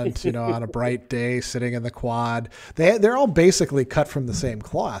front, on a bright day sitting in the quad. They're all basically cut from the same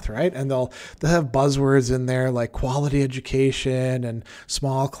cloth, right? And they'll have buzzwords in there like quality education and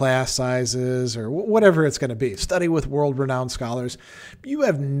small class sizes or whatever it's going to be. Study with world-renowned scholars. You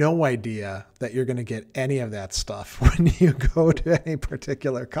have no idea that you're going to get any of that stuff when you go to any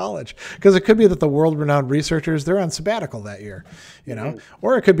particular college. Because it could be that the world-renowned researchers, they're on sabbatical that year,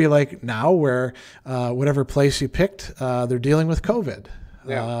 or it could be like now where whatever place you picked, they're dealing with COVID.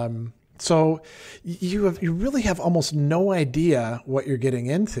 Yeah. So you really have almost no idea what you're getting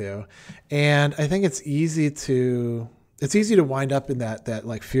into, and I think it's easy to wind up in that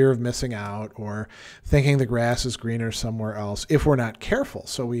like fear of missing out or thinking the grass is greener somewhere else if we're not careful.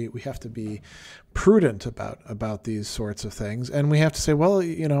 So we have to be prudent about these sorts of things, and we have to say, well,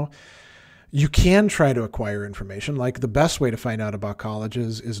 you can try to acquire information. Like the best way to find out about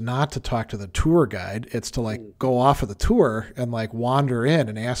colleges is not to talk to the tour guide. It's to like go off of the tour and like wander in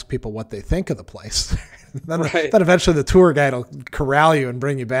and ask people what they think of the place. Then eventually the tour guide will corral you and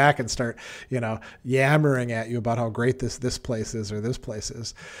bring you back and start, yammering at you about how great this place is or this place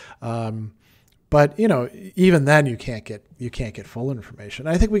is. But even then you can't get full information.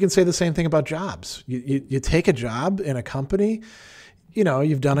 I think we can say the same thing about jobs. You take a job in a company,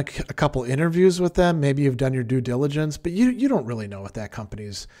 you've done a couple interviews with them. Maybe you've done your due diligence, but you don't really know what that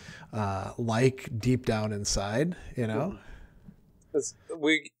company's like deep down inside,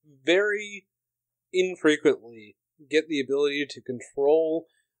 We very infrequently get the ability to control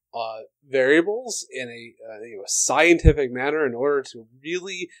variables in a scientific manner in order to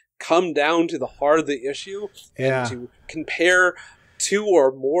really come down to the heart of the issue and to compare two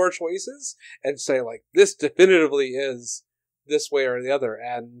or more choices and say, like, this definitively is this way or the other,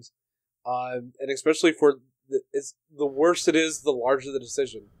 and especially for the worse it is, the larger the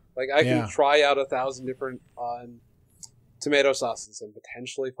decision. Like I can try out 1,000 different tomato sauces and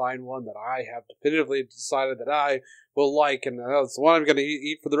potentially find one that I have definitively decided that I will like, and that's the one I'm going to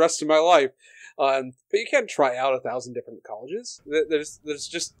eat for the rest of my life. But you can't try out 1,000 different colleges. There's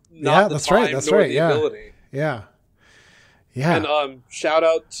just not the time nor the ability. Yeah. And shout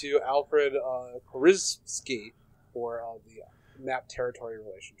out to Alfred Korzybski for the map territory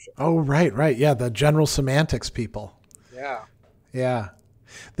relationship. Oh, right. Yeah, the general semantics people. Yeah.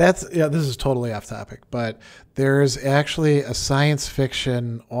 This is totally off topic, but there's actually a science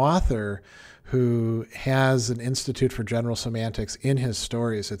fiction author who has an Institute for General Semantics in his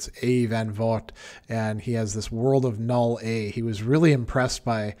stories. It's A. Van Vogt, and he has this world of null A. He was really impressed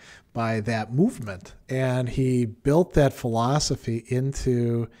by that movement, and he built that philosophy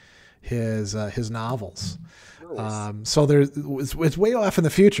into his novels. So it's way off in the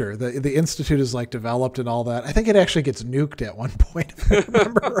future. The Institute is like developed and all that. I think it actually gets nuked at one point, if I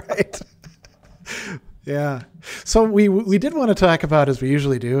remember right. Yeah. So we did want to talk about, as we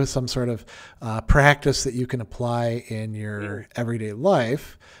usually do, some sort of practice that you can apply in your everyday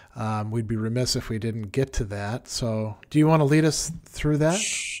life. We'd be remiss if we didn't get to that. So do you want to lead us through that?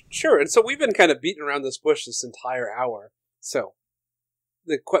 Sure. And so we've been kind of beating around this bush this entire hour. So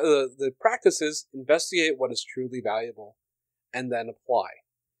the practice is investigate what is truly valuable and then apply.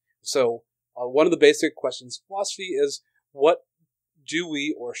 So one of the basic questions of philosophy is, what do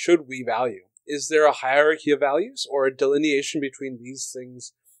we or should we value? Is there a hierarchy of values or a delineation between these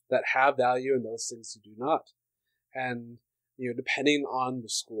things that have value and those things that do not? And, depending on the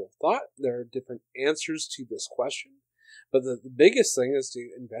school of thought, there are different answers to this question. But the biggest thing is to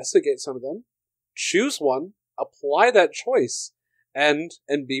investigate some of them, choose one, apply that choice, and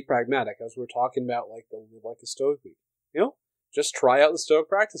be pragmatic, as we're talking about, like the live like a Stoic week. Just try out the Stoic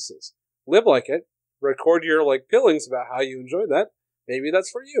practices. Live like it. Record your feelings about how you enjoy that. Maybe that's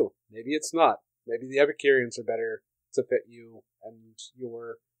for you. Maybe it's not. Maybe the Epicureans are better to fit you and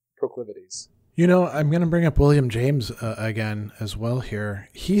your proclivities. I'm going to bring up William James again as well here.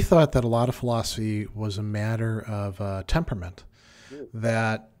 He thought that a lot of philosophy was a matter of temperament.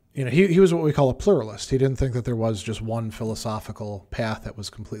 That, he was what we call a pluralist. He didn't think that there was just one philosophical path that was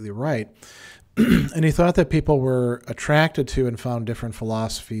completely right. And he thought that people were attracted to and found different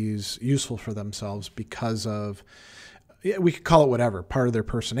philosophies useful for themselves because of, we could call it whatever, part of their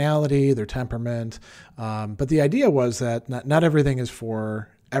personality, their temperament. But the idea was that not everything is for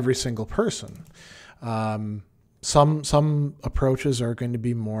every single person. Some approaches are going to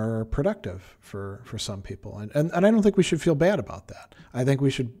be more productive for some people. And I don't think we should feel bad about that. I think we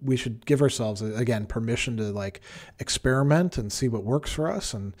should give ourselves, again, permission to experiment and see what works for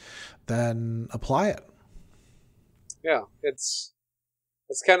us and then apply it. Yeah, it's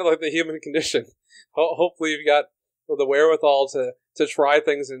kind of like the human condition. Hopefully you've got the wherewithal to try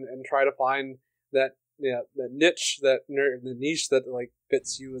things and try to find that niche, the niche that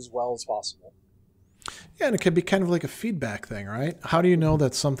fits you as well as possible. Yeah, and it could be kind of like a feedback thing, right? How do you know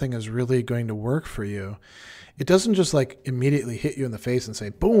that something is really going to work for you? It doesn't just immediately hit you in the face and say,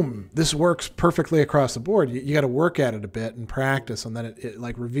 boom, this works perfectly across the board. You got to work at it a bit and practice, and then it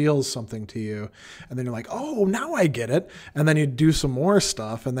reveals something to you. And then you're like, oh, now I get it. And then you do some more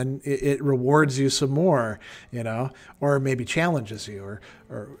stuff, and then it rewards you some more, or maybe challenges you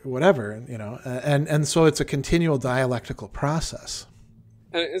or whatever, and so it's a continual dialectical process.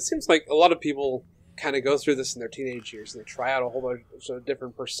 And it seems like a lot of people kind of go through this in their teenage years, and they try out a whole bunch of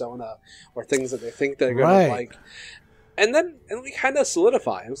different persona or things that they think they're going to like. And then we kind of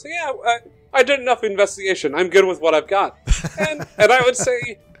solidify. I'm saying, I did enough investigation. I'm good with what I've got. and I would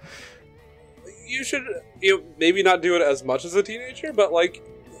say you should maybe not do it as much as a teenager, but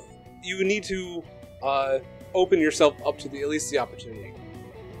you need to open yourself up to at least the opportunity.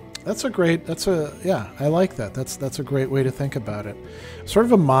 I like that. That's a great way to think about it. Sort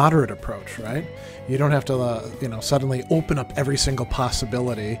of a moderate approach, right? You don't have to, suddenly open up every single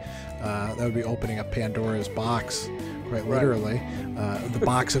possibility. That would be opening up Pandora's box, quite literally, the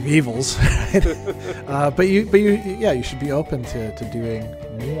box of evils. Right? But you should be open to doing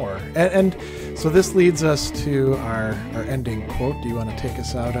more. And so this leads us to our ending quote. Do you want to take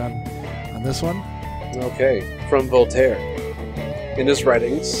us out on this one? Okay, from Voltaire. In his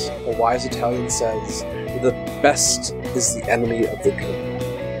writings, a wise Italian says, "The best is the enemy of the good."